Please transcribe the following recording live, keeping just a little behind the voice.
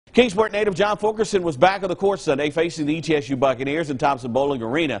Kingsport native John Fulkerson was back on the court Sunday facing the ETSU Buccaneers in Thompson Bowling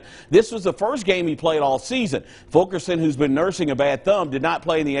Arena. This was the first game he played all season. Fulkerson, who's been nursing a bad thumb, did not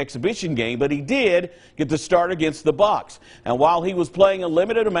play in the exhibition game, but he did get the start against the Bucs. And while he was playing a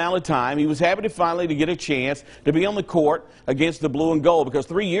limited amount of time, he was happy to finally get a chance to be on the court against the blue and gold, because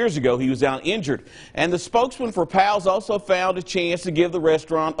 3 years ago he was down injured. And the spokesman for PALS also found a chance to give the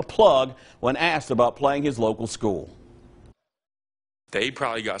restaurant a plug when asked about playing his local school. They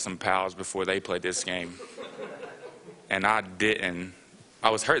probably got some pals before they played this game, and I didn't.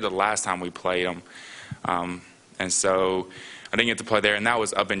 I was hurt the last time we played them, and so I didn't get to play there, and that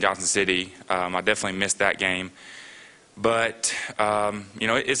was up in Johnson City. I definitely missed that game, but you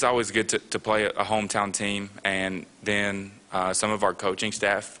know, it's always good to play a hometown team, and then some of our coaching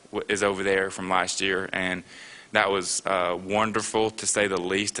staff is over there from last year, and that was wonderful, to say the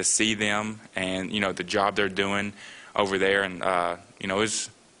least, to see them and, you know, the job they're doing over there. And you know,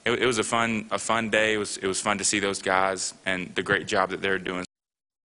 it was a fun day. It was fun to see those guys and the great job that they're doing.